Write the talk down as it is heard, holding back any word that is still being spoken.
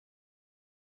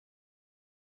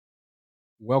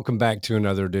Welcome back to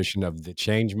another edition of the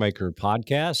Changemaker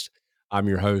podcast. I'm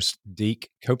your host, Deke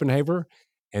Copenhaver,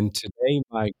 and today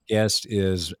my guest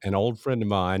is an old friend of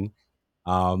mine,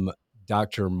 um,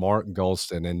 Dr. Mark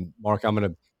Ghoulston. And Mark, I'm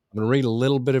gonna read a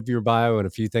little bit of your bio and a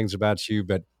few things about you,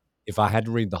 but if I had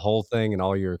to read the whole thing and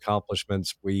all your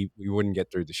accomplishments, we wouldn't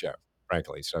get through the show,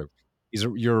 frankly. So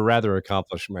you're a rather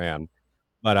accomplished man.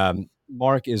 But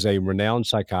Mark is a renowned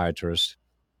psychiatrist,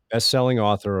 best-selling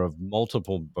author of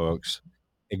multiple books,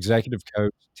 executive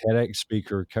coach, TEDx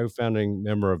speaker, co-founding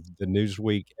member of the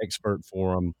Newsweek Expert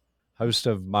Forum, host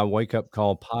of My Wake Up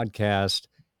Call podcast,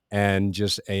 and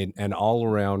just an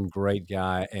all-around great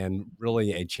guy and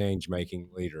really a change-making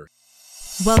leader.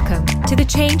 Welcome to the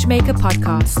Changemaker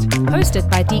podcast, hosted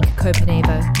by Deke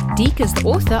Copenhaver. Deke is the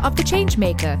author of The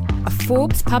Changemaker, a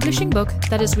Forbes publishing book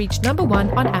that has reached #1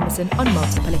 on Amazon on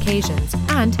multiple occasions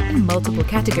and in multiple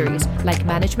categories like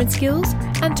management skills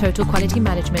and total quality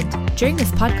management. During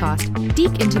this podcast,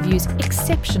 Deke interviews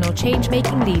exceptional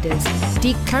change-making leaders.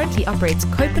 Deke currently operates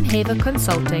Copenhaver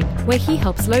Consulting, where he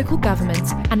helps local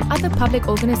governments and other public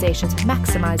organizations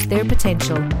maximize their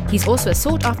potential. He's also a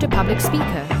sought-after public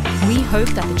speaker. We hope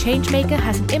that the Changemaker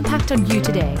has an impact on you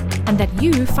today and that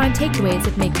you find takeaways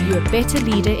that make you a better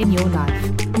leader in your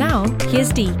life. Now, here's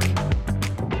Deke.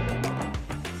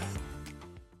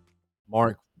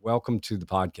 Mark, welcome to the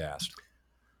podcast.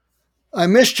 I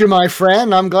missed you, my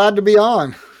friend. I'm glad to be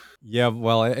on. Yeah,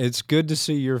 well, it's good to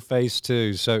see your face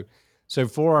too. So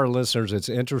for our listeners, it's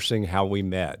interesting how we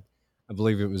met. I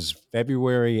believe it was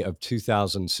February of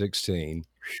 2016.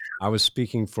 I was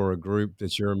speaking for a group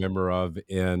that you're a member of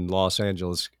in Los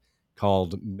Angeles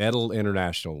called Metal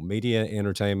International, Media,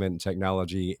 Entertainment, and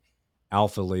Technology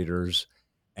Alpha Leaders.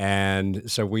 And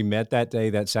so we met that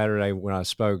day, that Saturday when I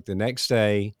spoke. The next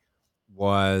day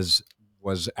was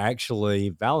actually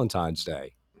Valentine's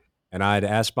Day. And I had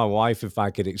asked my wife if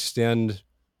I could extend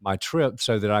my trip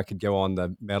so that I could go on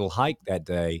the metal hike that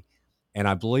day. And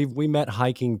I believe we met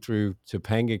hiking through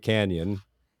Topanga Canyon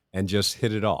and just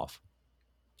hit it off.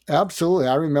 Absolutely,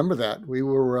 I remember that. We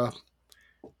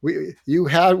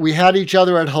had each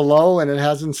other at hello, and it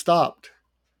hasn't stopped.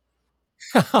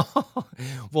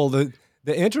 Well, the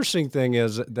interesting thing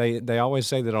is they always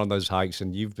say that on those hikes,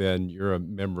 and you're a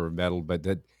member of Metal, but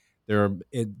that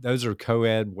those are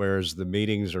co-ed, whereas the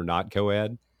meetings are not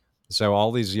co-ed. So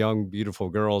all these young, beautiful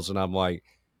girls, and I'm like,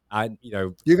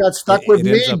 You got stuck with it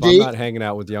me, ends up I'm Deke. not hanging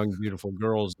out with young, beautiful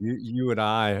girls. You and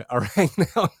I are hanging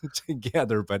out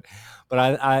together, but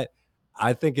I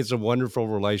think it's a wonderful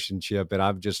relationship, and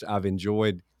I've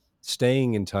enjoyed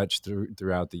staying in touch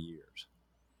throughout the years.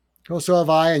 Well, so have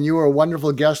I, and you were a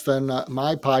wonderful guest on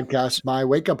my podcast, My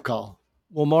Wake Up Call.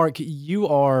 Well, Mark, you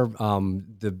are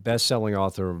the best-selling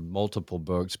author of multiple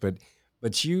books, but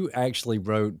you actually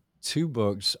authored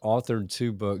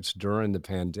two books during the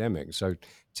pandemic. So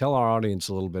tell our audience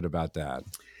a little bit about that.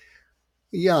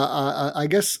 Yeah, I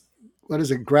guess, what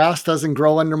is it? Grass doesn't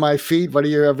grow under my feet,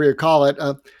 whatever you call it.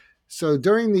 So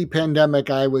during the pandemic,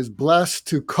 I was blessed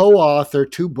to co-author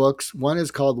two books. One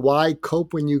is called Why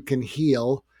Cope When You Can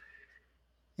Heal,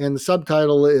 and the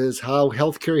subtitle is How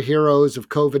Healthcare Heroes of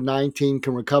COVID-19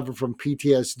 Can Recover from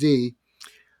PTSD.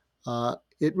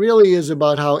 It really is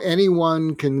about how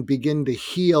anyone can begin to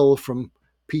heal from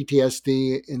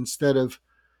PTSD instead of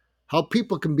how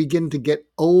people can begin to get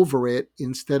over it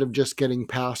instead of just getting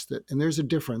past it. And there's a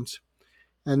difference.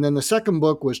 And then the second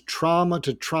book was Trauma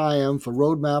to Triumph, a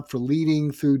roadmap for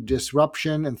leading through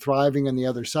disruption and thriving on the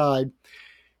other side.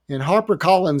 And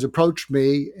HarperCollins approached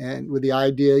me and with the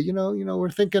idea, we're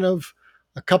thinking of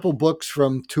a couple books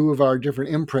from two of our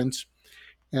different imprints.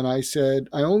 And I said,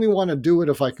 I only want to do it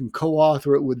if I can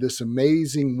co-author it with this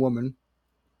amazing woman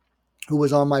who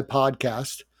was on my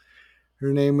podcast.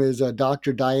 Her name is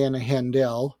Dr. Diana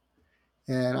Handel.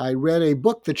 And I read a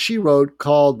book that she wrote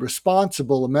called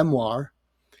Responsible, a memoir.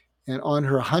 And on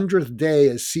her 100th day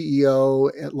as CEO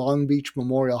at Long Beach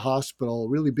Memorial Hospital, a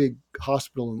really big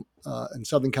hospital in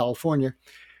Southern California,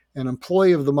 an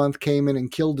employee of the month came in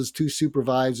and killed his two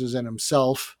supervisors and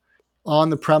himself on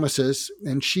the premises.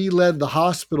 And she led the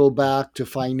hospital back to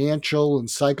financial and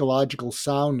psychological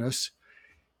soundness.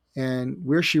 And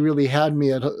where she really had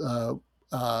me at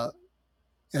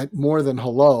more than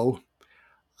hello,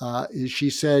 is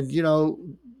she said,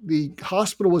 the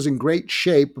hospital was in great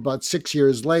shape about 6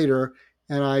 years later,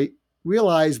 and I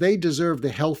realized they deserved a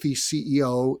healthy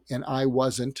CEO, and I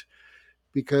wasn't,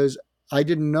 because I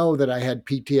didn't know that I had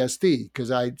PTSD, because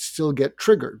I'd still get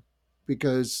triggered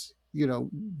because,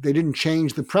 they didn't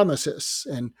change the premises,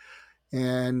 and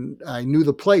I knew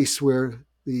the place where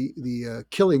the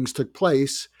killings took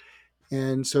place.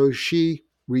 And so she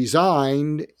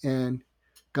resigned, and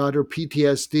got her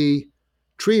PTSD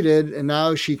treated, and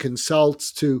now she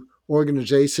consults to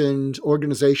organizations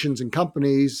and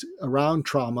companies around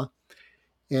trauma.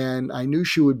 And I knew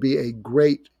she would be a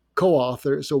great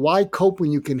co-author. So why cope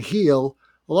when you can heal?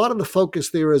 A lot of the focus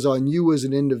there is on you as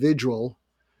an individual.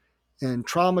 And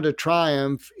Trauma to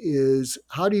Triumph is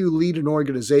how do you lead an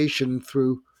organization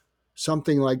through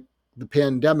something like the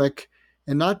pandemic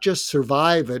and not just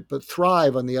survive it, but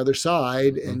thrive on the other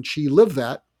side. Mm-hmm. And she lived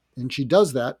that and she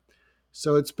does that.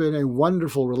 So it's been a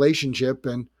wonderful relationship.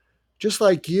 And just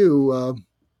like you,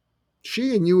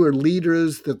 she and you are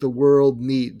leaders that the world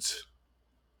needs.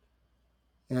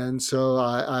 And so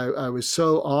I was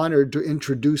so honored to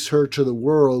introduce her to the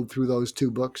world through those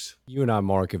two books. You and I,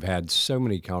 Mark, have had so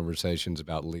many conversations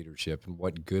about leadership and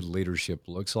what good leadership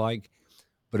looks like.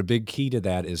 But a big key to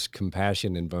that is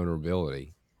compassion and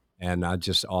vulnerability. And I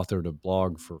just authored a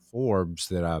blog for Forbes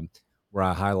where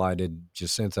I highlighted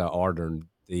Jacinta Ardern,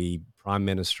 the Prime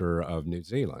Minister of New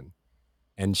Zealand.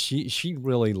 And she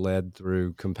really led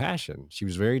through compassion. She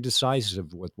was very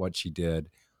decisive with what she did.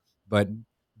 But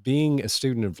being a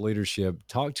student of leadership,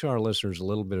 talk to our listeners a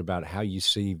little bit about how you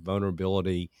see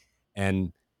vulnerability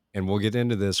and we'll get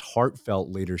into this heartfelt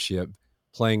leadership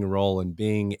playing a role in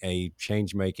being a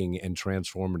change-making and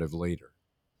transformative leader.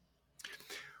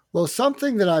 Well,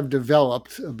 something that I've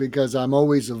developed because I'm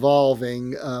always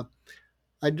evolving,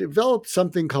 I developed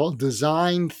something called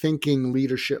design thinking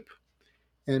leadership.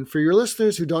 And for your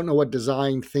listeners who don't know what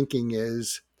design thinking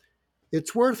is,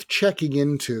 it's worth checking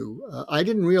into. I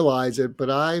didn't realize it, but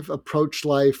I've approached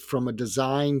life from a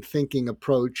design thinking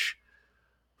approach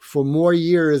for more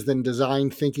years than design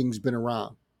thinking's been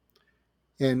around.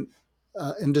 And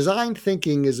design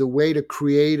thinking is a way to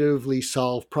creatively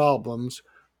solve problems.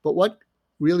 But what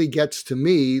really gets to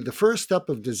me, the first step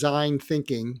of design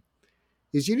thinking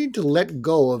is you need to let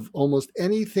go of almost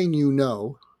anything you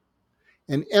know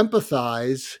and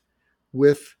empathize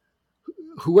with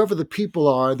whoever the people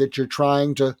are that you're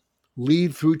trying to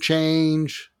lead through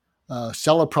change,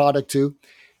 sell a product to,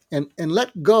 and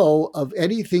let go of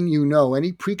anything you know,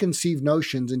 any preconceived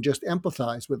notions, and just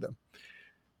empathize with them.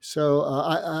 So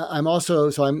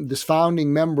I'm this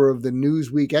founding member of the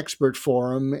Newsweek Expert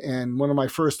Forum, and one of my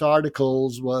first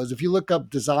articles was, if you look up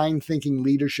Design Thinking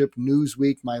Leadership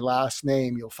Newsweek, my last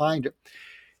name, you'll find it.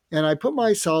 And I put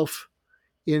myself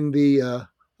in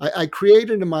I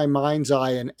created in my mind's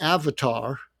eye an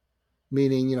avatar,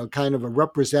 meaning, kind of a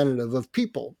representative of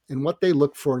people and what they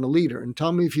look for in a leader. And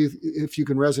tell me if you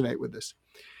can resonate with this.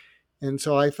 And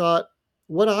so I thought,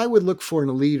 what I would look for in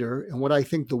a leader and what I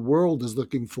think the world is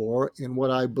looking for and what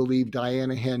I believe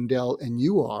Diana Handel and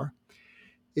you are,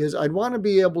 is I'd want to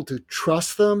be able to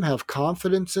trust them, have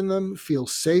confidence in them, feel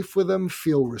safe with them,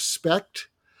 feel respect,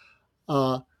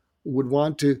 would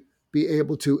want to be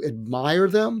able to admire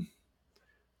them,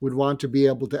 would want to be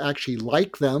able to actually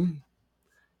like them,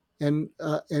 and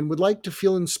would like to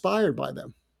feel inspired by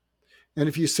them. And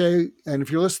if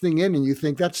you're listening in and you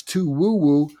think that's too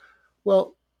woo-woo,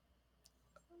 well,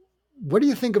 what do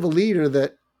you think of a leader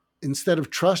that instead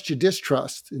of trust, you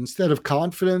distrust? Instead of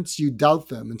confidence, you doubt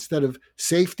them. Instead of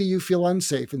safety, you feel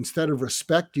unsafe. Instead of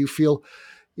respect, you feel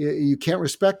you can't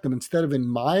respect them. Instead of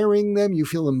admiring them, you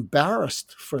feel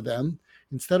embarrassed for them.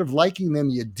 Instead of liking them,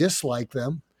 you dislike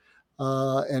them.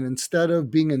 And instead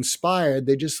of being inspired,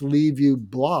 they just leave you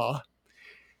blah.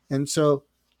 And so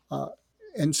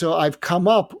I've come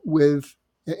up with,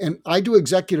 and I do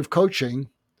executive coaching,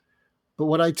 but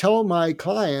what I tell my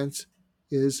clients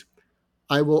is,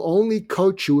 I will only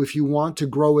coach you if you want to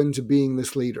grow into being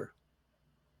this leader.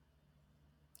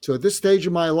 So at this stage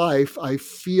of my life, I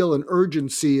feel an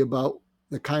urgency about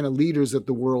the kind of leaders that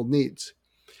the world needs.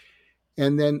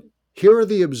 And then here are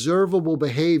the observable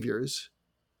behaviors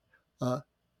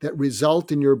that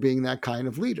result in your being that kind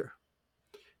of leader.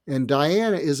 And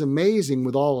Diana is amazing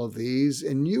with all of these,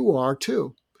 and you are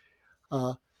too.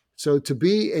 So to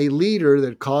be a leader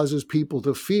that causes people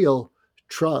to feel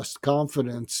trust,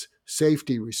 confidence,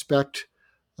 safety, respect,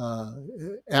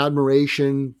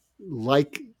 admiration,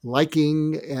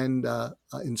 liking, and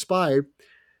inspired,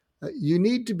 you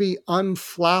need to be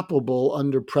unflappable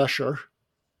under pressure,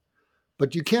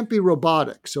 but you can't be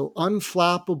robotic. So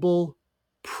unflappable,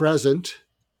 present,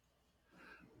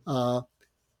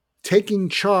 taking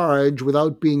charge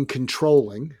without being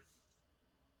controlling,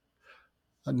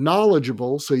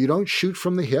 knowledgeable so you don't shoot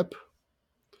from the hip,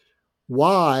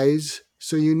 wise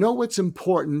so you know what's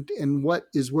important and what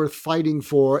is worth fighting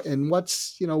for and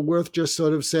what's worth just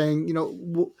sort of saying,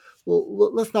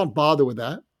 well, let's not bother with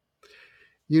that.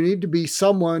 You need to be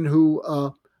someone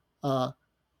who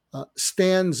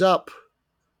stands up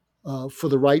for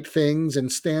the right things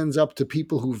and stands up to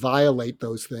people who violate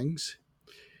those things.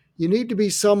 You need to be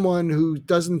someone who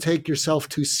doesn't take yourself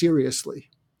too seriously.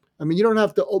 I mean, you don't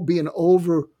have to be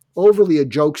overly a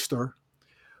jokester,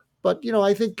 but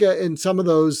I think in some of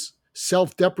those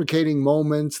self-deprecating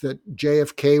moments that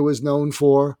JFK was known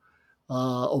for,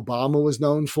 Obama was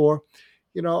known for,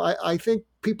 I think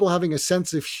people having a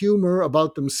sense of humor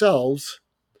about themselves,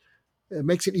 it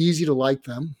makes it easy to like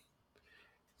them.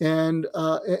 And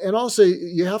also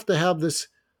you have to have this.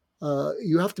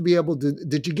 You have to be able to.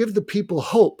 Did you give the people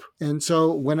hope? And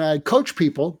so when I coach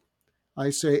people, I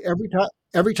say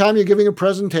every time you're giving a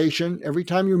presentation, every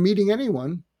time you're meeting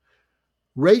anyone,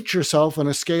 rate yourself on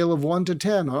a scale of 1 to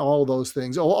 10 on all of those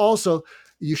things. Oh, also,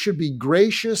 you should be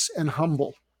gracious and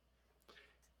humble.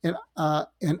 And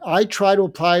I try to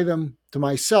apply them to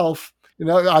myself.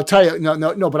 I'll tell you,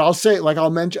 no, but I'll say,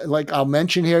 I'll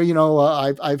mention here,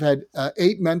 I've had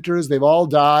 8 mentors. They've all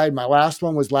died. My last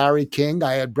one was Larry King.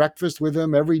 I had breakfast with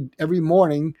him every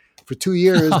morning for 2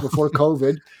 years before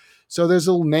COVID. So there's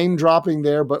a little name dropping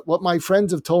there. But what my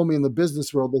friends have told me in the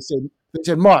business world, they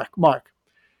said, Mark,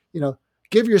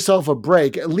 give yourself a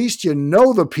break. At least you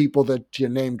know the people that you're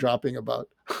name dropping about.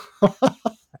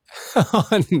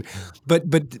 but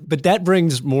that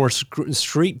brings more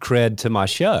street cred to my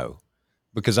show,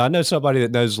 because I know somebody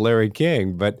that knows Larry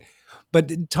King. But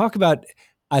talk about,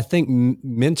 I think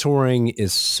mentoring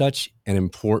is such an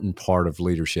important part of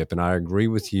leadership, and I agree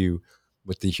with you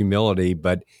with the humility.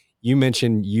 But you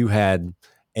mentioned you had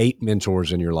 8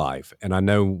 mentors in your life, and I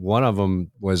know one of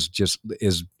them is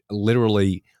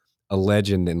literally a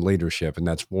legend in leadership, and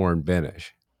that's Warren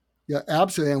Benish. Yeah,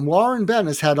 absolutely. And Warren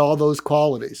Benish had all those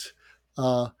qualities.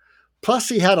 Plus,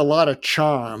 he had a lot of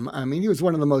charm. I mean, he was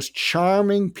one of the most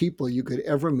charming people you could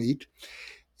ever meet.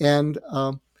 And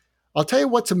I'll tell you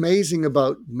what's amazing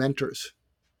about mentors.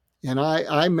 And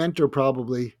I mentor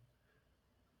probably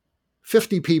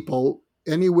 50 people,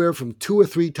 anywhere from 2 or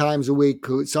 3 times a week,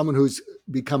 someone who's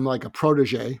become like a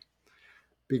protege.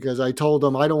 Because I told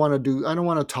them I don't want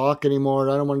to talk anymore.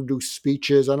 I don't want to do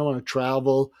speeches. I don't want to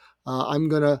travel. I'm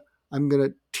gonna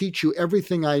teach you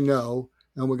everything I know,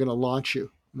 and we're gonna launch you.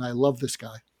 And I love this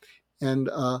guy. And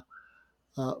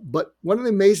but one of the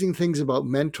amazing things about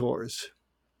mentors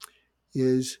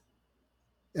is,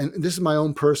 and this is my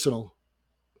own personal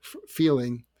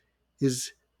feeling,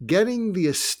 is getting the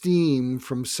esteem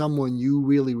from someone you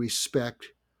really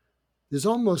respect. There's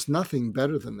almost nothing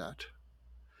better than that.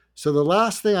 So the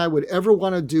last thing I would ever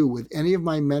want to do with any of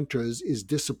my mentors is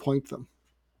disappoint them.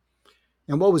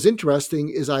 And what was interesting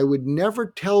is I would never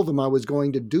tell them I was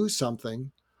going to do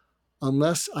something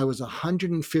unless I was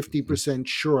 150%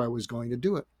 sure I was going to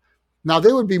do it. Now,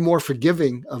 they would be more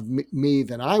forgiving of me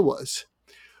than I was.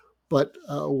 But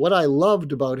what I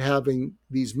loved about having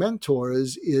these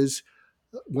mentors is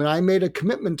when I made a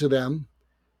commitment to them,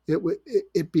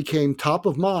 it became top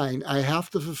of mind. I have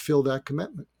to fulfill that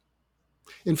commitment.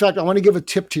 In fact, I want to give a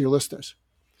tip to your listeners.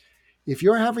 If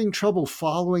you're having trouble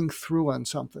following through on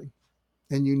something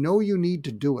and you know you need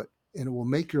to do it and it will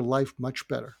make your life much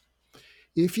better,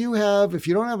 if you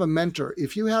don't have a mentor,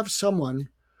 if you have someone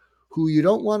who you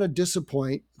don't want to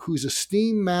disappoint, whose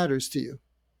esteem matters to you,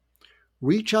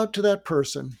 reach out to that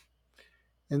person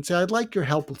and say, I'd like your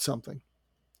help with something.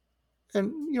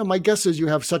 And, my guess is you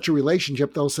have such a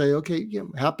relationship, they'll say, okay,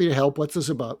 happy to help. What's this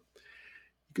about?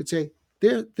 You could say,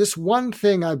 this one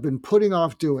thing I've been putting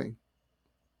off doing,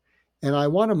 and I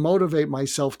want to motivate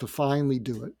myself to finally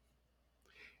do it.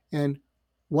 And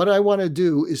what I want to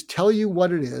do is tell you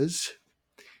what it is.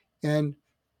 And,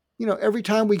 every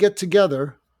time we get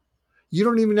together, you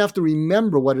don't even have to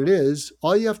remember what it is.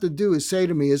 All you have to do is say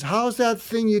to me is, how's that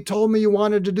thing you told me you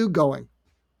wanted to do going?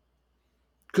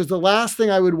 Because the last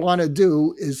thing I would want to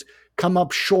do is come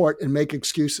up short and make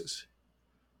excuses.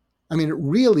 I mean, it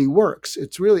really works.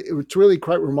 It's really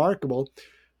quite remarkable.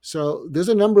 So there's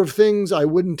a number of things I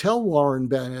wouldn't tell Warren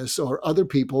Benish or other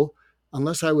people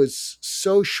unless I was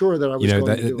so sure that I was going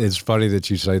to do it. It's funny that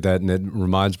you say that, and it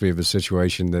reminds me of a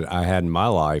situation that I had in my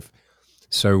life.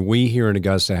 So we here in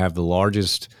Augusta have the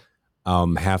largest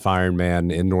half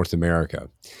Ironman in North America.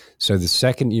 So the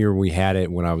second year we had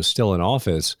it when I was still in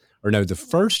office, the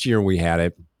first year we had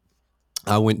it,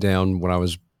 I went down when I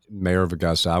was mayor of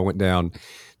Augusta. I went down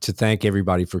to thank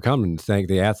everybody for coming, to thank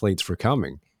the athletes for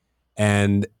coming.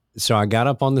 And so I got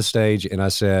up on the stage and I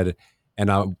said, and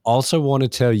I also want to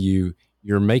tell you,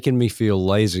 you're making me feel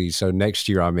lazy. So next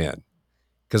year I'm in.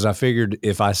 Because I figured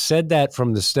if I said that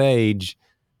from the stage,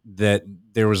 that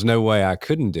there was no way I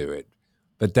couldn't do it.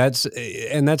 But that's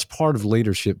part of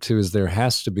leadership too, is there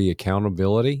has to be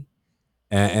accountability.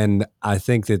 And I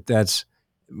think that's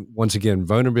once again,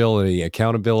 vulnerability,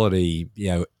 accountability,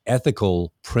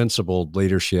 ethical, principled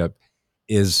leadership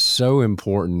is so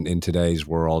important in today's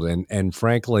world. And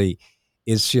frankly,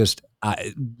 it's just,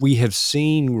 we have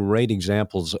seen great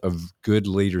examples of good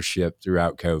leadership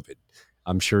throughout COVID.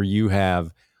 I'm sure you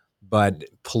have, but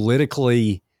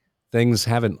politically, things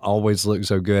haven't always looked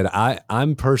so good.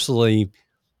 I'm personally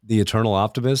the eternal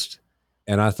optimist.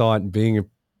 And I thought, being a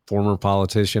former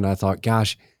politician, I thought,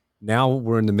 gosh, now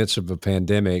we're in the midst of a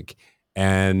pandemic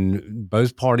and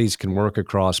both parties can work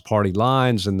across party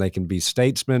lines and they can be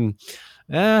statesmen.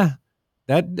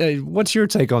 What's your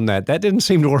take on that? That didn't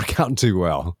seem to work out too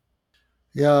well.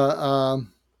 Yeah,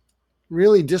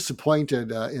 really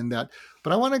disappointed in that.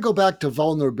 But I want to go back to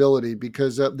vulnerability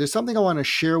because there's something I want to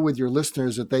share with your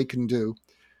listeners that they can do.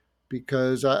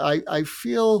 Because I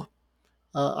feel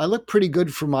I look pretty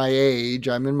good for my age.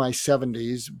 I'm in my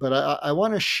 70s, but I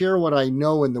want to share what I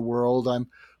know in the world. I'm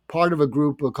part of a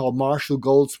group called Marshall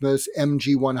Goldsmith's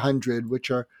MG100, which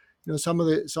are some of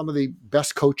the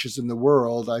best coaches in the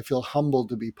world. I feel humbled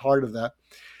to be part of that.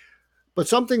 But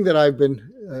something that I've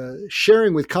been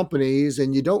sharing with companies,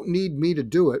 and you don't need me to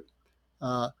do it,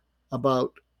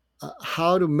 about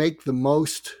how to make the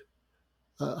most,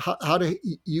 how to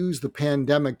use the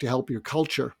pandemic to help your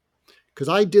culture. Because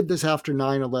I did this after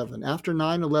 9/11. After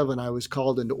 9/11, I was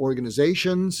called into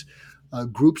organizations,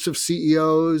 groups of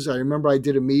CEOs. I remember I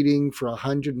did a meeting for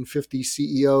 150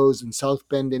 CEOs in South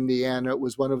Bend, Indiana. It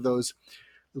was one of those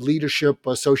leadership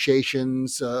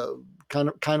associations, kind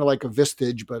of like a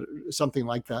Vistage, but something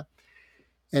like that.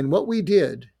 And what we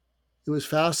did, it was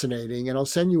fascinating. And I'll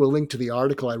send you a link to the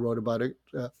article I wrote about it.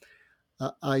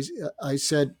 I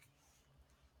said,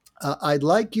 I'd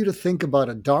like you to think about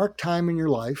a dark time in your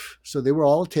life. So they were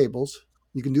all at tables.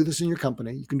 You can do this in your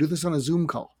company. You can do this on a Zoom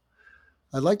call.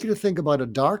 I'd like you to think about a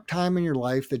dark time in your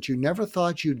life that you never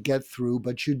thought you'd get through,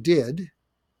 but you did.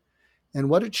 And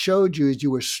what it showed you is you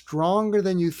were stronger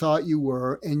than you thought you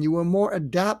were, and you were more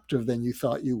adaptive than you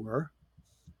thought you were.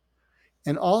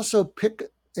 And also pick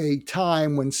a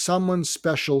time when someone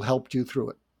special helped you through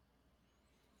it.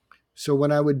 So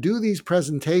when I would do these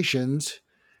presentations,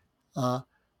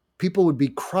 people would be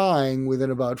crying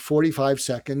within about 45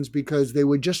 seconds because they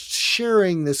were just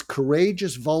sharing this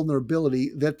courageous vulnerability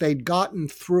that they'd gotten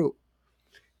through.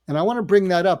 And I want to bring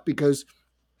that up because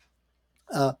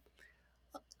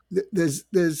there's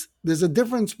a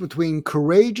difference between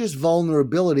courageous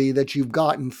vulnerability that you've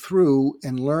gotten through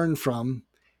and learned from,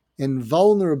 and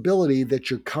vulnerability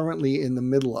that you're currently in the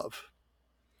middle of.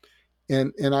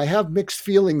 And I have mixed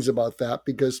feelings about that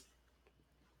because,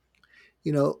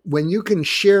 when you can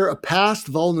share a past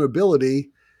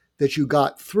vulnerability that you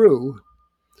got through,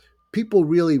 people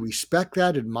really respect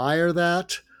that, admire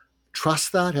that,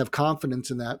 trust that, have confidence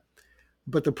in that.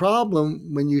 But the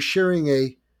problem when you're sharing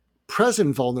a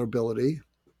present vulnerability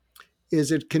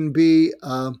is it can be,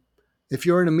 if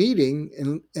you're in a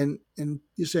meeting and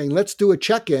you're saying, let's do a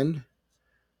check-in.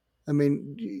 I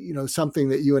mean, something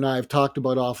that you and I have talked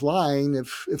about offline.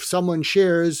 If someone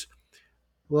shares,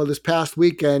 well, this past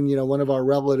weekend, one of our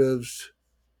relatives'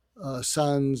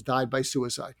 sons died by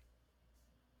suicide,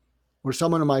 or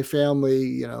someone in my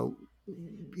family,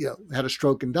 had a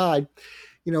stroke and died.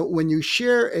 When you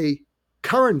share a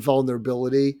current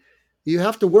vulnerability, you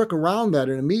have to work around that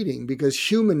in a meeting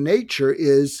because human nature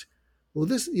is, well,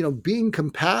 this, being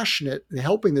compassionate and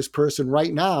helping this person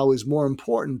right now is more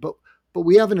important, but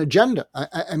we have an agenda.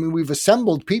 I mean, we've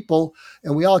assembled people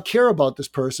and we all care about this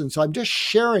person. So I'm just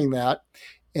sharing that.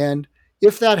 And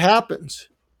if that happens,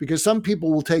 because some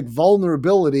people will take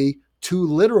vulnerability too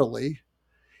literally,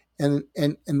 and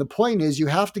the point is you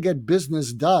have to get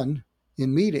business done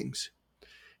in meetings.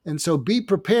 And so be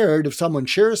prepared if someone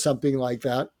shares something like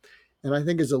that. And I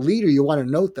think as a leader, you want to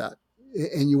note that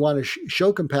and you want to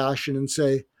show compassion and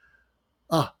say,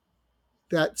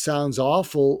 that sounds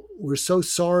awful. We're so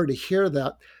sorry to hear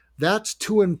that. That's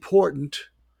too important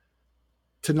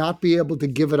to not be able to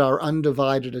give it our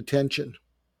undivided attention.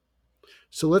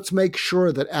 So let's make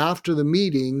sure that after the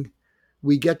meeting,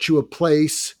 we get you a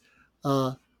place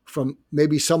from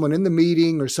maybe someone in the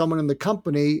meeting or someone in the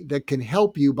company that can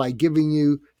help you by giving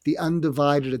you the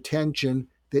undivided attention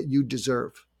that you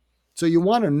deserve. So you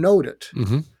want to note it.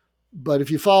 Mm-hmm. But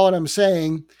if you follow what I'm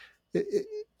saying,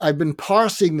 I've been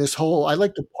parsing this whole, I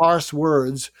like to parse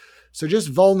words. So just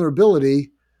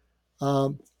vulnerability,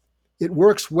 it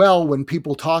works well when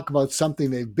people talk about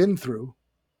something they've been through.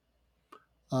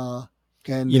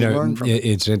 And they learn from it.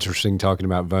 It's interesting talking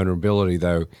about vulnerability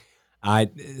though.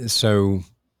 So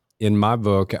in my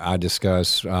book, I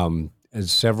discuss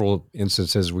several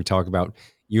instances we talk about.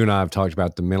 You and I have talked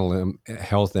about the mental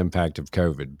health impact of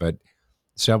COVID, but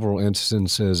several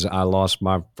instances. I lost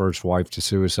my first wife to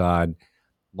suicide,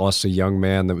 lost a young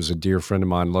man that was a dear friend of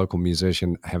mine, local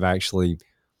musician.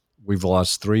 We've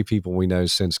lost 3 people we know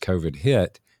since COVID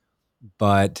hit,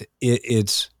 but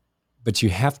but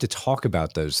you have to talk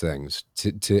about those things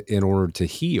in order to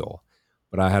heal.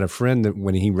 But I had a friend that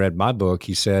when he read my book,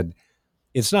 he said,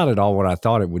 it's not at all what I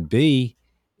thought it would be.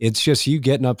 It's just you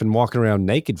getting up and walking around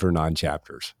naked for 9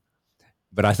 chapters.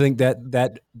 But I think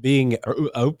that being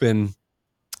open,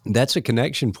 that's a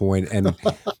connection point.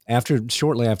 And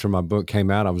shortly after my book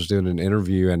came out, I was doing an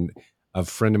interview, and a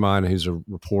friend of mine who's a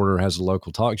reporter, has a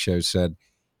local talk show, said,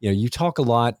 you talk a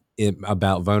lot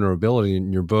about vulnerability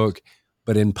in your book,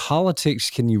 but in politics,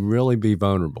 can you really be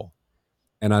vulnerable?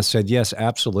 And I said, yes,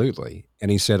 absolutely.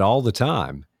 And he said, all the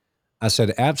time. I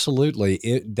said, absolutely.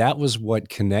 That was what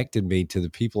connected me to the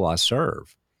people I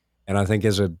serve. And I think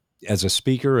as a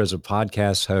speaker, as a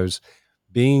podcast host,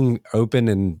 being open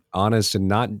and honest and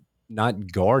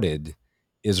not guarded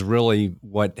is really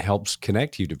what helps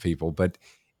connect you to people. But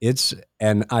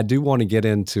and I do want to get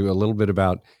into a little bit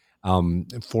about,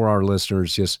 for our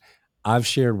listeners, just I've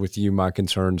shared with you my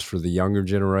concerns for the younger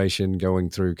generation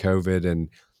going through COVID. And,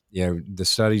 the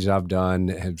studies I've done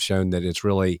have shown that it's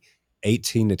really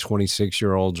 18 to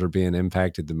 26-year-olds are being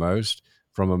impacted the most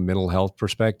from a mental health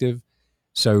perspective.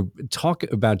 So talk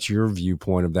about your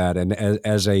viewpoint of that. And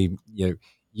as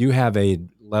you have a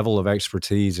level of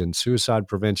expertise in suicide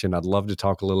prevention. I'd love to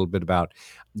talk a little bit about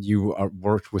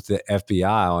worked with the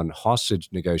FBI on hostage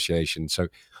negotiations. So,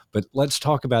 but let's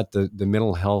talk about the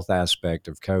mental health aspect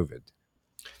of COVID.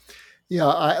 Yeah,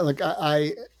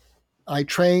 I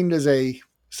trained as a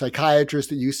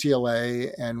psychiatrist at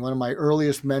UCLA, and one of my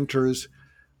earliest mentors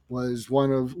was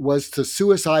to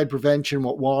suicide prevention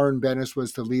what Warren Bennis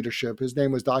was to leadership. His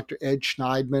name was Dr. Ed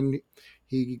Schneidman.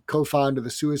 He co-founded the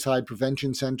Suicide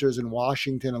Prevention Centers in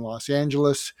Washington and Los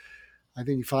Angeles. I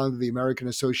think he founded the American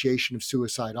Association of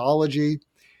Suicidology.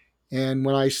 And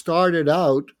when I started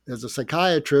out as a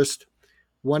psychiatrist,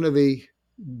 one of the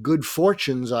good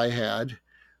fortunes I had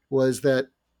was that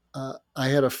I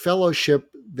had a fellowship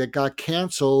that got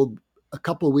canceled a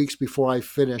couple of weeks before I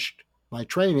finished my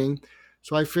training.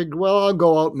 So I figured, well, I'll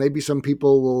go out. Maybe some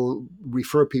people will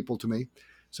refer people to me.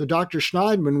 So Dr.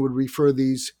 Schneidman would refer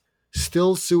these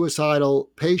still suicidal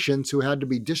patients who had to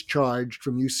be discharged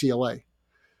from UCLA.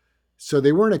 So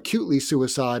they weren't acutely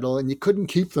suicidal, and you couldn't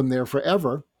keep them there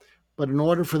forever. But in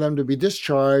order for them to be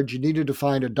discharged, you needed to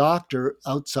find a doctor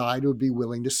outside who would be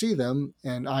willing to see them.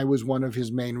 And I was one of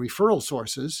his main referral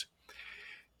sources.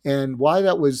 And why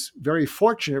that was very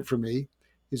fortunate for me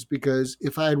is because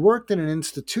if I had worked in an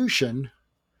institution,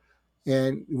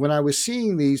 and when I was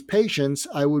seeing these patients,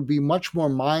 I would be much more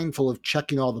mindful of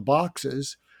checking all the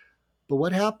boxes. But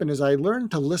what happened is I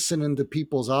learned to listen into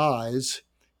people's eyes.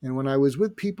 And when I was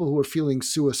with people who were feeling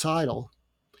suicidal,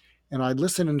 and I'd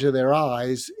listen into their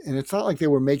eyes, and it's not like they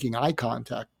were making eye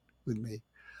contact with me,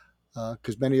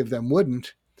 because many of them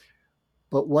wouldn't.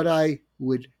 But what I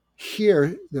would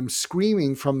hear them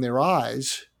screaming from their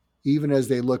eyes, even as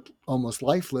they looked almost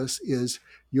lifeless, is,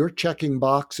 you're checking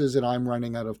boxes and I'm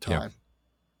running out of time.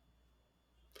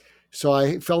 Yeah. So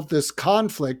I felt this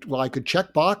conflict. Well, I could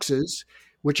check boxes,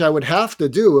 which I would have to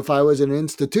do if I was in an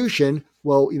institution.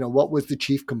 Well, what was the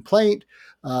chief complaint?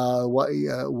 What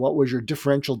was your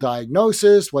differential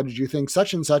diagnosis? What did you think,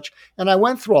 such and such? And I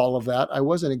went through all of that. I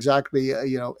wasn't exactly,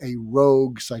 a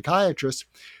rogue psychiatrist.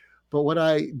 But what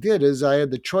I did is I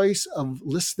had the choice of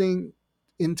listening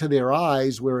into their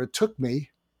eyes where it took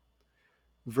me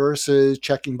versus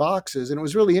checking boxes. And it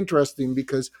was really interesting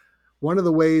because one of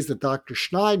the ways that Dr.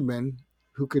 Schneidman,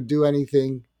 who could do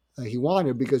anything he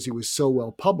wanted because he was so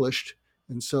well published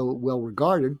and so well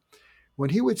regarded, when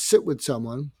he would sit with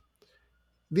someone,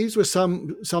 these were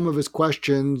some of his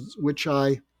questions which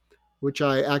I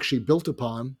actually built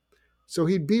upon. So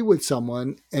he'd be with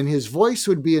someone and his voice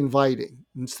would be inviting.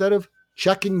 Instead of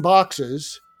checking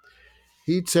boxes,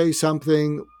 he'd say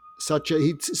something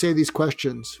he'd say these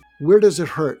questions. Where does it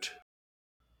hurt?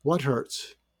 What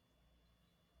hurts?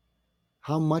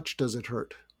 How much does it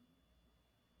hurt?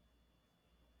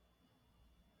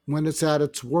 When it's at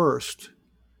its worst,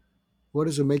 what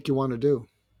does it make you want to do?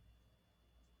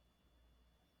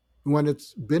 When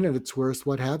it's been at its worst,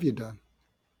 what have you done?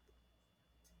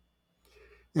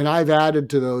 And I've added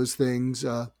to those things,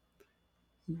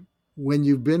 when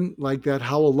you've been like that,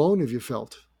 how alone have you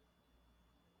felt?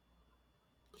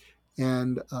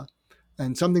 And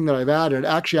something that I've added,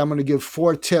 actually, I'm going to give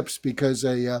 4 tips because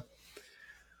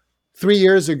 3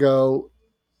 years ago,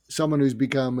 someone who's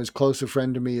become as close a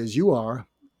friend to me as you are,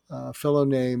 a fellow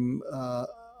named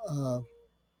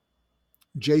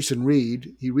Jason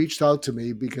Reed. He reached out to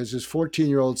me because his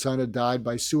 14-year-old son had died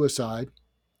by suicide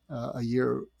a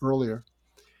year earlier.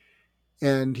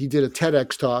 And he did a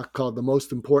TEDx talk called The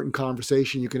Most Important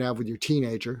Conversation You Can Have with Your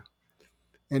Teenager.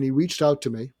 And he reached out to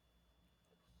me.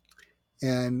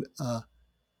 And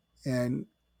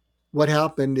what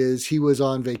happened is he was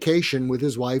on vacation with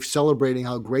his wife celebrating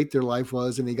how great their life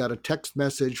was. And he got a text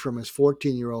message from his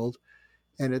 14-year-old.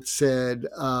 And it said,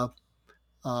 uh,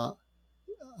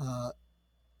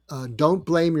 don't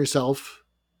blame yourself.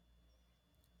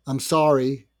 I'm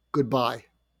sorry. Goodbye.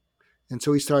 And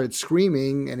so he started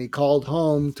screaming, and he called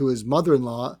home to his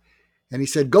mother-in-law, and he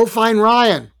said, go find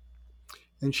Ryan.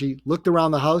 And she looked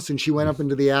around the house, and she went up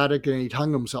into the attic, and he'd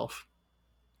hung himself.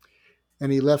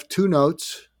 And he left 2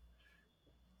 notes,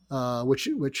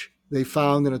 which they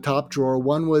found in a top drawer.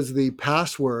 One was the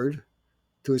password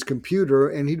to his computer,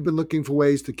 and he'd been looking for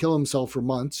ways to kill himself for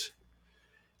months.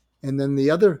 And then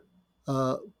the other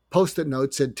Post-it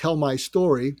note said, tell my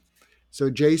story. So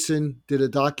Jason did a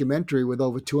documentary with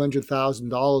over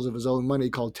 $200,000 of his own money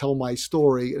called Tell My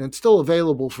Story, and it's still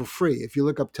available for free. If you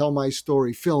look up Tell My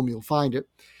Story film, you'll find it.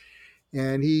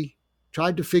 And he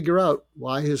tried to figure out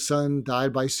why his son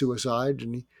died by suicide,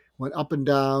 and he went up and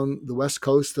down the west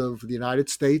coast of the United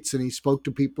States, and he spoke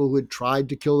to people who had tried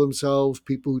to kill themselves,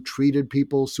 people who treated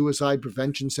people, suicide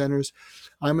prevention centers.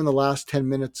 I'm in the last 10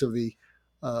 minutes of the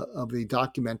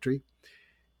documentary.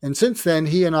 And since then,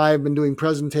 he and I have been doing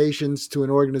presentations to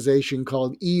an organization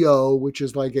called EO, which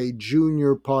is like a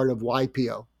junior part of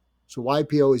YPO. So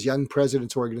YPO is Young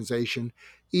Presidents Organization.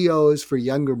 EO is for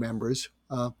younger members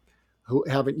who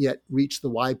haven't yet reached the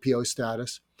YPO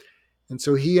status. And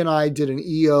so he and I did an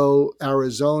EO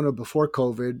Arizona before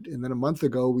COVID. And then a month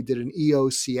ago, we did an EO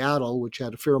Seattle, which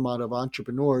had a fair amount of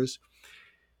entrepreneurs.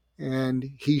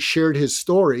 And he shared his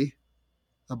story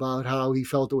about how he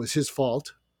felt it was his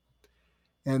fault.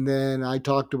 And then I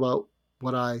talked about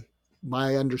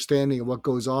my understanding of what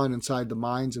goes on inside the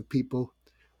minds of people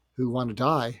who want to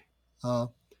die,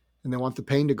 and they want the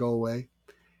pain to go away.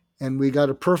 And we got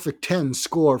a perfect 10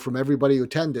 score from everybody who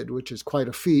attended, which is quite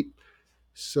a feat.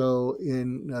 So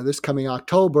in this coming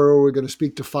October, we're going to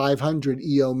speak to 500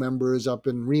 EO members up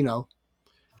in Reno.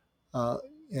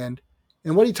 And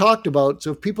what he talked about,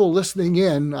 so if people listening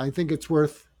in, I think it's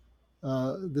worth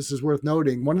this is worth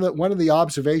noting. One of the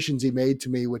observations he made to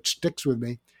me, which sticks with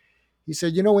me, he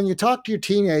said, when you talk to your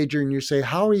teenager and you say,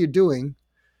 how are you doing?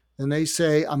 And they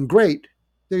say, I'm great,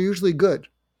 they're usually good.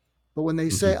 But when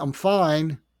they say, I'm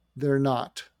fine, they're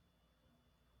not.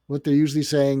 What they're usually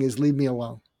saying is, leave me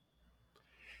alone.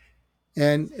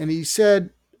 And he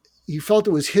said he felt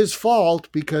it was his fault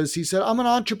because he said, I'm an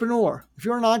entrepreneur. If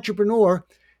you're an entrepreneur,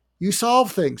 you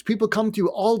solve things. People come to you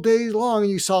all day long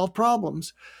and you solve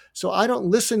problems. So I don't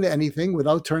listen to anything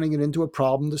without turning it into a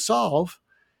problem to solve.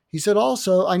 He said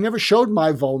also, I never showed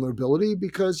my vulnerability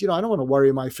because, I don't want to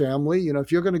worry my family.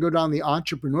 If you're going to go down the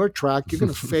entrepreneur track, you're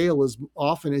going to fail as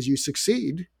often as you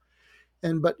succeed.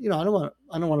 But I don't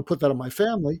want to put that on my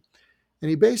family. And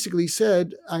he basically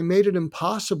said, I made it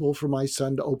impossible for my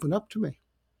son to open up to me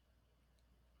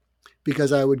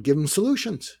because I would give him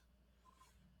solutions.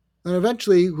 And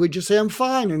eventually we'd just say, I'm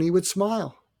fine. And he would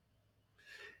smile.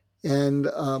 And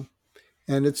what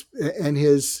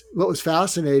was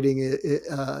fascinating,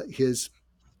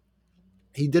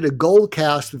 he did a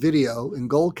Goldcast video, and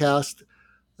Goldcast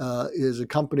is a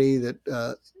company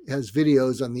that has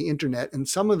videos on the internet, and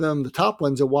some of them, the top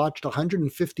ones, are watched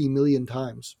 150 million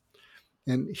times,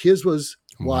 and his was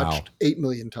watched 8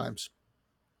 million times.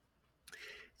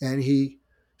 And he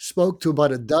spoke to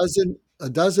about a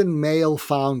dozen male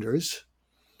founders,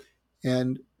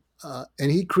 and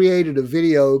he created a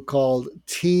video called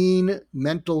Teen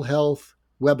Mental Health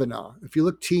Webinar. If you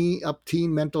look up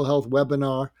Teen Mental Health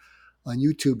Webinar on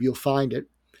YouTube, you'll find it.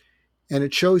 And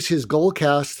it shows his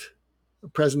Goalcast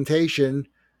presentation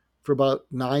for about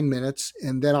 9 minutes.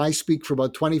 And then I speak for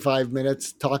about 25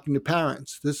 minutes talking to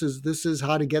parents. This is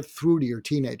how to get through to your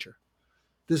teenager.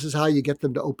 This is how you get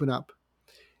them to open up.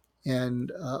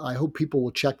 And I hope people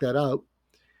will check that out.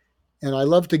 And I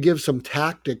love to give some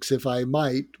tactics, if I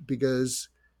might, because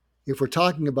if we're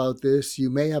talking about this, you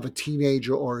may have a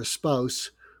teenager or a spouse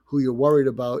who you're worried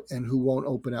about and who won't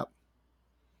open up.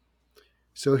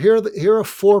 So here are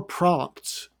 4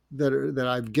 prompts that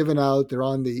I've given out. They're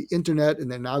on the internet,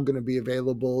 and they're now going to be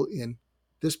available in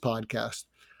this podcast.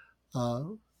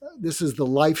 This is the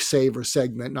lifesaver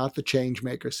segment, not the change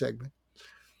maker segment.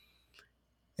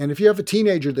 And if you have a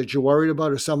teenager that you're worried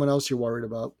about or someone else you're worried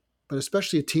about, but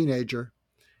especially a teenager,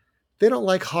 they don't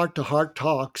like heart-to-heart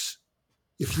talks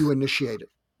if you initiate it.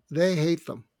 They hate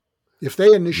them. If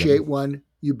they initiate one,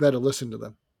 you better listen to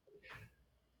them.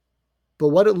 But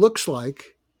what it looks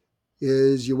like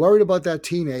is you're worried about that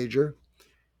teenager,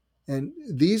 and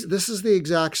this is the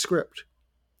exact script.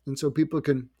 And so people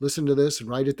can listen to this and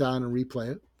write it down and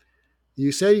replay it.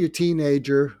 You say to your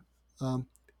teenager, a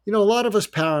lot of us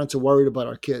parents are worried about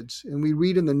our kids, and we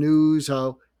read in the news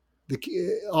how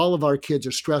all of our kids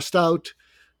are stressed out.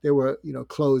 They were,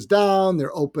 closed down.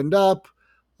 They're opened up.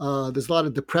 There's a lot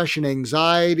of depression,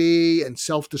 anxiety, and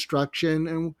self-destruction,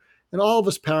 and all of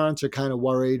us parents are kind of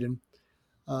worried. And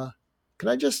can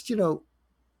I just,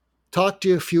 talk to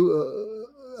you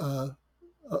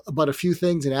about a few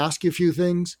things and ask you a few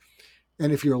things?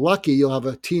 And if you're lucky, you'll have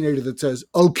a teenager that says,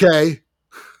 "Okay."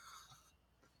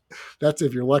 That's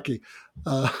if you're lucky.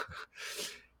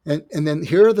 And then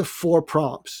here are the 4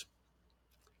 prompts.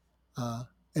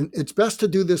 And it's best to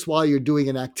do this while you're doing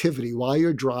an activity, while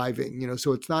you're driving,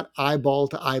 so it's not eyeball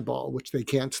to eyeball, which they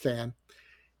can't stand.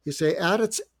 You say, at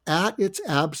its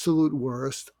absolute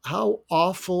worst, how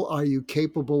awful are you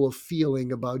capable of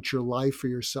feeling about your life or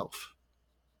yourself?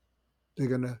 They're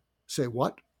going to say,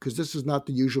 what? Because this is not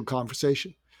the usual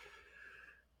conversation.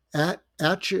 At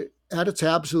its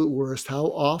absolute worst, how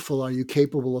awful are you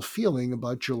capable of feeling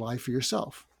about your life or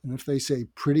yourself? And if they say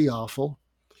pretty awful,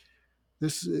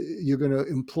 you're going to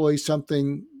employ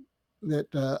something that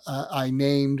I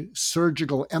named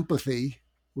surgical empathy,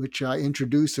 which I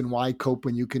introduced in Why Cope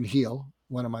When You Can Heal,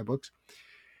 one of my books.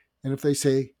 And if they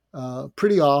say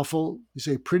pretty awful, you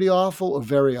say pretty awful or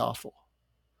very awful?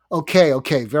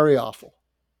 Okay, very awful.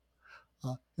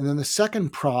 And then the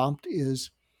second prompt is,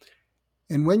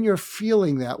 and when you're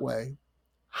feeling that way,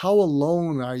 how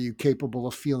alone are you capable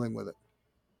of feeling with it?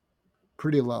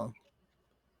 Pretty alone.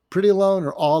 Pretty alone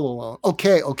or all alone?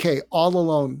 Okay, all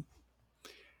alone.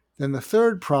 Then the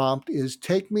third prompt is,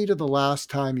 take me to the last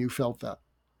time you felt that.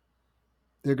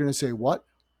 They're going to say, what?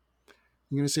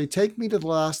 You're going to say, take me to the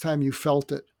last time you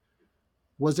felt it.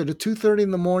 Was it at 2:30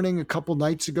 in the morning a couple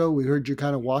nights ago? We heard you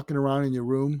kind of walking around in your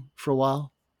room for a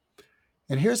while.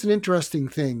 And here's an interesting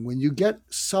thing. When you get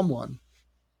someone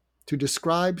to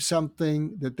describe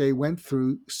something that they went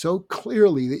through so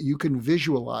clearly that you can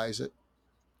visualize it,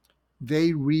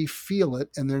 they re-feel it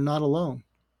and they're not alone.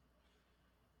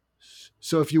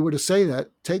 So if you were to say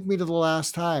that, take me to the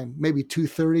last time, maybe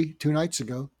 2:30, 2 nights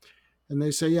ago, and they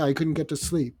say, yeah, I couldn't get to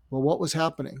sleep. Well, what was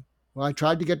happening? Well, I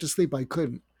tried to get to sleep. I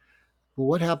couldn't. Well,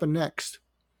 what happened next?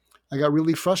 I got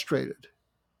really frustrated.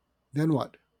 Then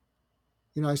what?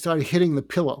 I started hitting the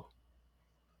pillow.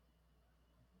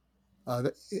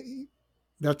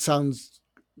 That sounds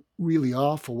really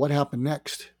awful. What happened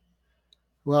next?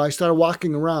 Well, I started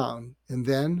walking around, and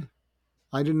then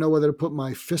I didn't know whether to put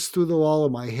my fist through the wall or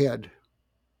my head.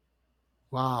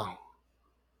 Wow.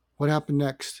 What happened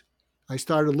next? I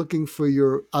started looking for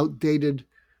your outdated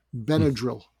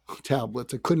Benadryl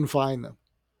tablets. I couldn't find them.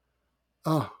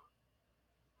 Oh,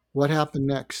 what happened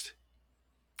next?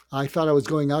 I thought I was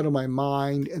going out of my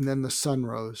mind, and then the sun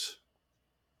rose.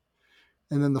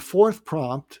 And then the fourth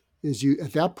prompt is,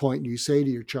 at that point, you say to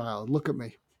your child, look at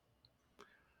me.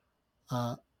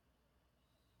 I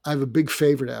have a big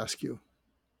favor to ask you.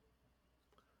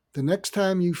 The next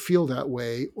time you feel that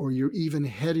way, or you're even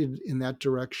headed in that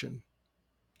direction,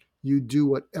 you do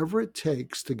whatever it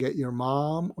takes to get your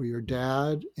mom or your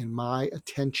dad and my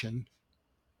attention,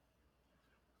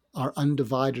 our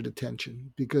undivided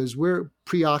attention, because we're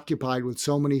preoccupied with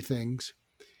so many things.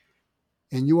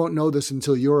 And you won't know this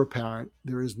until you're a parent.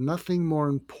 There is nothing more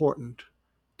important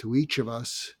to each of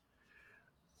us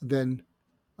than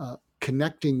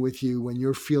connecting with you when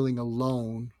you're feeling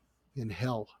alone in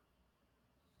hell.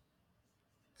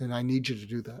 And I need you to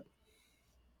do that.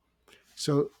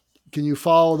 So can you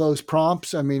follow those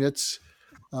prompts? I mean, it's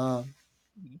not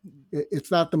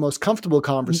the most comfortable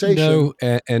conversation. No,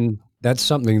 and that's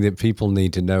something that people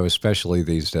need to know, especially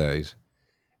these days.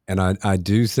 And I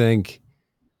do think,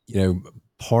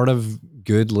 part of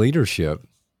good leadership,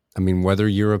 I mean, whether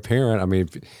you're a parent, I mean,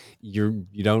 if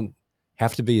you don't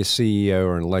have to be a CEO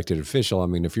or an elected official. I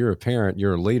mean, if you're a parent,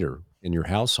 you're a leader in your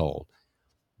household,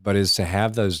 but is to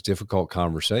have those difficult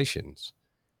conversations.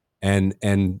 And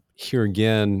here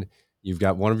again, you've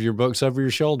got one of your books over your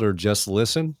shoulder, Just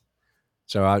Listen.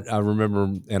 So I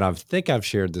remember, and I think I've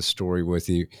shared this story with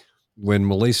you, when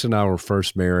Malisa and I were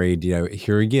first married,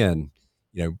 here again,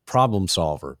 problem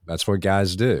solver. That's what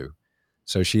guys do.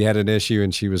 So she had an issue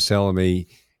and she was telling me,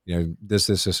 this,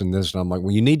 and this. And I'm like,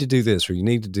 well, you need to do this or you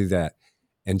need to do that.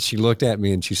 And she looked at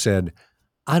me and she said,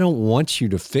 I don't want you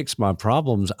to fix my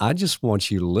problems. I just want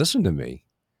you to listen to me.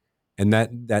 And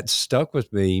that stuck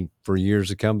with me for years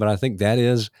to come. But I think that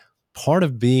is part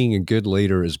of being a good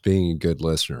leader, is being a good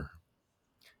listener.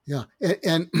 Yeah.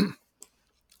 And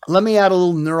Let me add a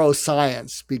little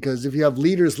neuroscience, because if you have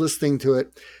leaders listening to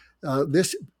it,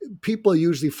 this people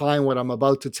usually find what I'm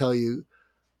about to tell you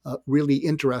really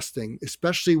interesting,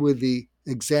 especially with the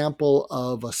example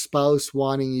of a spouse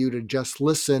wanting you to just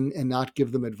listen and not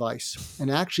give them advice. And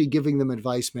actually giving them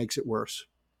advice makes it worse.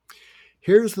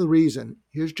 Here's the reason.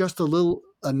 Here's just a little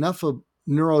enough of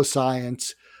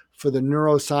neuroscience for the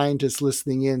neuroscientists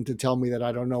listening in to tell me that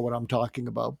I don't know what I'm talking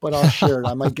about, but I'll share it.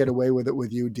 I might get away with it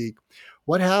with you, Deke.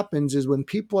 What happens is when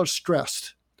people are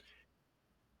stressed,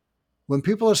 their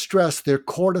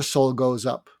cortisol goes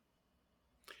up.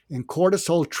 And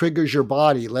cortisol triggers your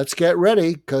body. Let's get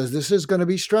ready because this is going to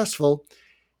be stressful.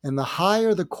 And the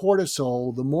higher the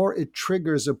cortisol, the more it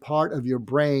triggers a part of your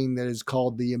brain that is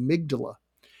called the amygdala.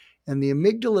 And the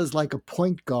amygdala is like a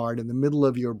point guard in the middle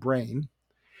of your brain.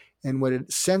 And when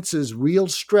it senses real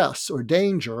stress or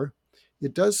danger,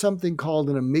 it does something called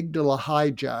an amygdala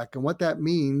hijack. And what that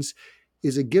means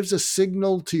is it gives a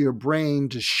signal to your brain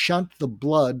to shunt the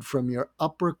blood from your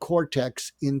upper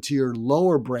cortex into your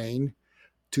lower brain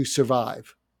to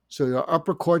survive. So your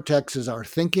upper cortex is our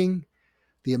thinking.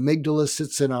 The amygdala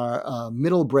sits in our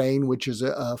middle brain, which is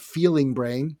a feeling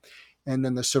brain. And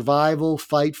then the survival,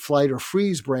 fight, flight, or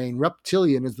freeze brain,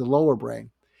 reptilian, is the lower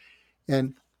brain.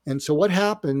 And so what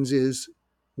happens is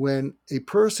when a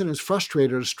person is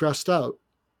frustrated or stressed out,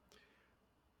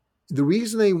 the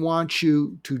reason they want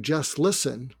you to just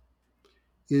listen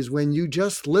is when you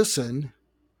just listen,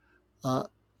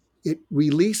 it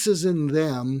releases in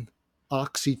them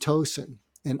oxytocin.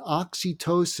 And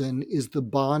oxytocin is the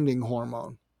bonding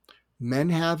hormone. Men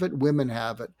have it, women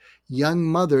have it. Young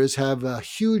mothers have a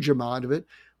huge amount of it,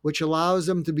 which allows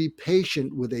them to be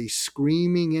patient with a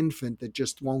screaming infant that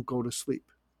just won't go to sleep.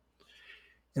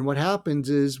 And what happens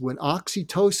is when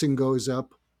oxytocin goes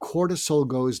up, cortisol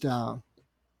goes down.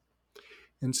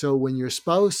 And so when your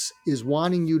spouse is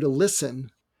wanting you to listen,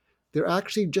 they're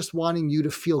actually just wanting you to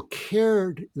feel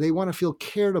cared. They want to feel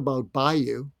cared about by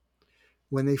you.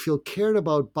 When they feel cared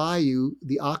about by you,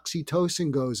 the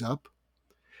oxytocin goes up,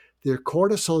 their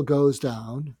cortisol goes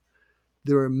down,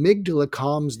 their amygdala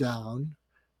calms down,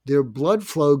 their blood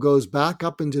flow goes back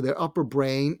up into their upper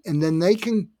brain, and then they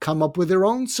can come up with their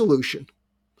own solution.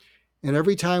 And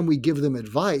every time we give them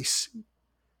advice,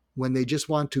 when they just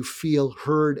want to feel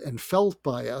heard and felt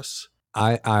by us.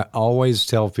 I always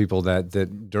tell people that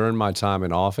during my time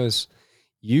in office,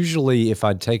 usually if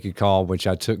I'd take a call, which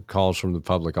I took calls from the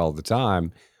public all the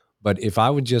time, but if I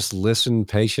would just listen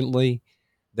patiently,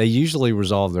 they usually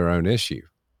resolve their own issue,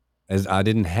 as I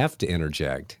didn't have to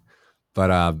interject.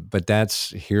 But that's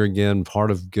here again,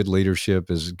 part of good leadership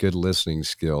is good listening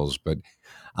skills. But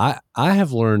I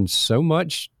have learned so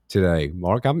much today,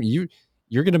 Mark.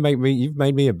 You're going to make me. You've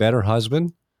made me a better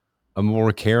husband, a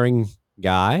more caring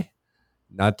guy.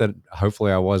 Not that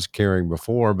hopefully I was caring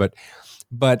before, but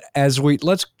as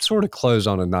let's sort of close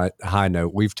on a high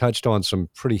note. We've touched on some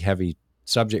pretty heavy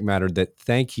subject matter that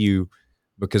thank you,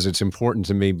 because it's important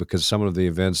to me, because some of the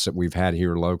events that we've had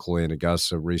here locally in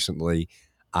Augusta recently,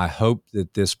 I hope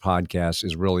that this podcast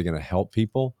is really going to help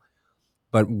people.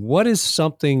 But what is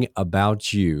something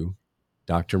about you,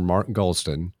 Dr. Mark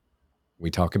Ghoulston, we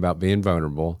talk about being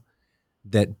vulnerable,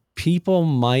 that people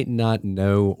might not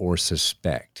know or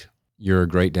suspect? You're a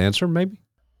great dancer, maybe?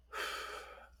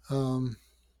 Well,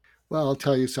 I'll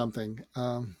tell you something.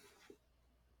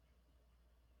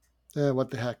 What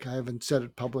the heck? I haven't said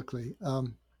it publicly.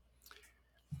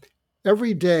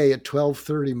 Every day at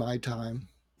 12:30 my time,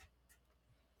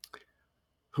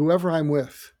 whoever I'm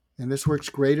with, and this works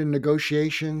great in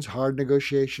negotiations, hard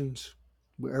negotiations,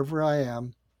 wherever I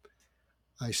am,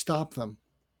 I stop them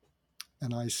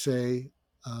and I say,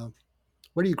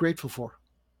 what are you grateful for?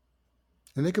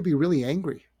 And they could be really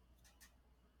angry.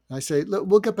 And I say, look,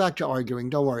 we'll get back to arguing.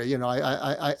 Don't worry. You know,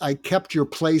 I kept your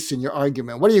place in your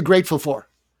argument. What are you grateful for?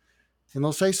 And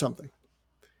they'll say something.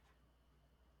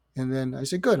 And then I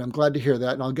say, good, I'm glad to hear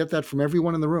that. And I'll get that from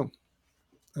everyone in the room.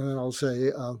 And then I'll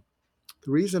say, the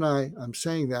reason I'm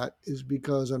saying that is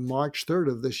because on March 3rd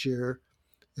of this year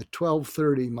at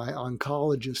 12:30, my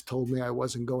oncologist told me I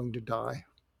wasn't going to die.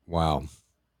 Wow.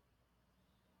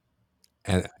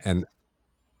 And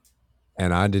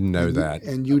I didn't know And you, that.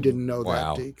 and you didn't know that,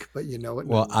 Wow. Deke, but you know it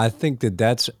Well, now. I think that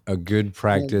that's a good And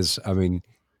practice. I mean,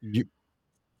 you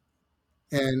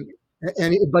and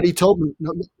but he told me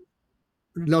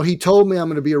no, he told me I'm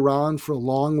going to be around for a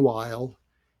long while,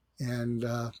 and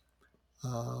uh,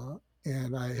 I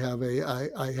have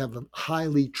a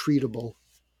highly treatable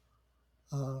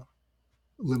uh,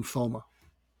 lymphoma,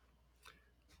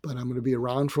 but I'm going to be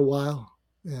around for a while,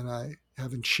 and I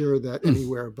haven't shared that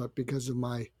anywhere, but because of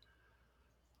my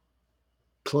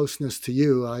closeness to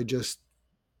you. I just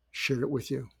shared it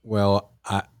with you. Well,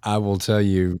 I will tell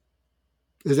you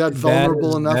Is that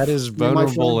vulnerable that enough, is my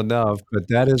vulnerable friend? enough, but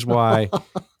that is why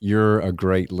you're a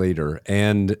great leader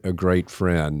and a great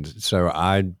friend. So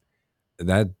I'm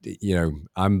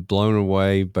blown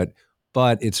away, but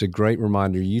it's a great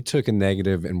reminder. You took a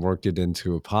negative and worked it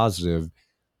into a positive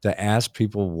to ask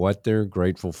people what they're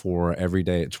grateful for every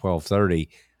day at 12:30.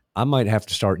 I might have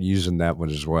to start using that one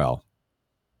as well.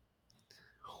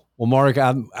 Well, Mark,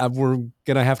 we're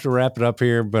gonna have to wrap it up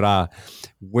here, but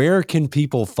where can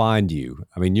people find you?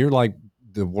 I mean, you're like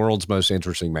the world's most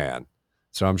interesting man,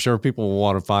 so I'm sure people will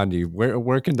want to find you.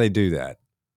 Where can they do that?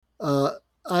 Uh,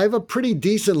 I have a pretty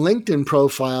decent LinkedIn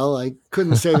profile. I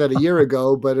couldn't say that a year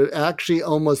ago, but it actually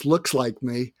almost looks like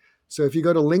me. So if you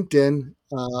go to LinkedIn,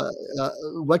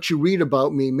 what you read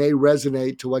about me may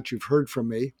resonate to what you've heard from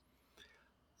me.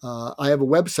 I have a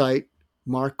website,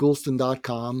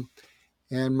 markghoulston.com,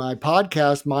 and my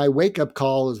podcast, my wake up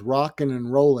call is Rockin' and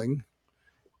Rolling.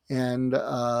 And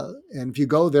if you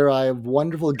go there, I have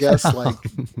wonderful guests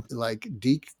like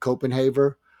Deke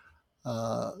Copenhaver,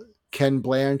 uh, Ken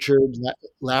Blanchard,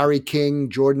 Larry King,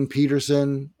 Jordan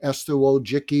Peterson, Esther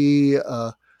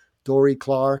Wojcicki, Dory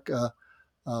Clark,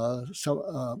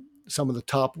 some of the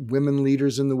top women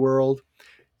leaders in the world.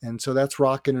 And so that's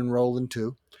rocking and rolling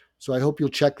too. So I hope you'll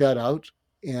check that out.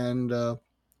 And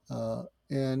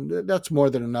and that's more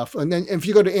than enough. And then if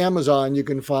you go to Amazon, you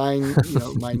can find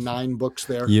my 9 books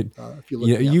there. You, If you look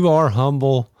me up. you are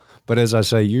humble, but as I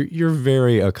say, you're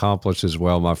very accomplished as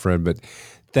well, my friend. But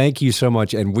thank you so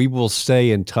much, and we will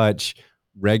stay in touch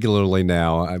regularly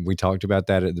now. And we talked about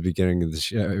that at the beginning of the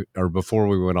show or before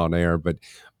we went on air. But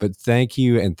thank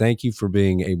you, and thank you for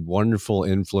being a wonderful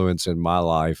influence in my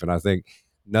life. And I think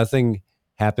nothing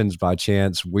happens by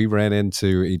chance. We ran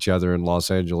into each other in Los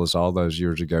Angeles all those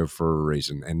years ago for a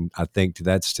reason, and I think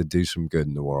that's to do some good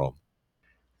in the world.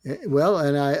 Well,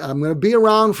 and I'm going to be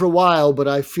around for a while, but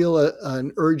I feel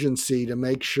an urgency to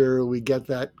make sure we get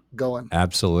that going.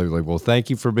 Absolutely. Well,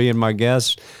 thank you for being my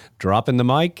guest, dropping the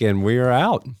mic, and we are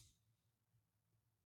out.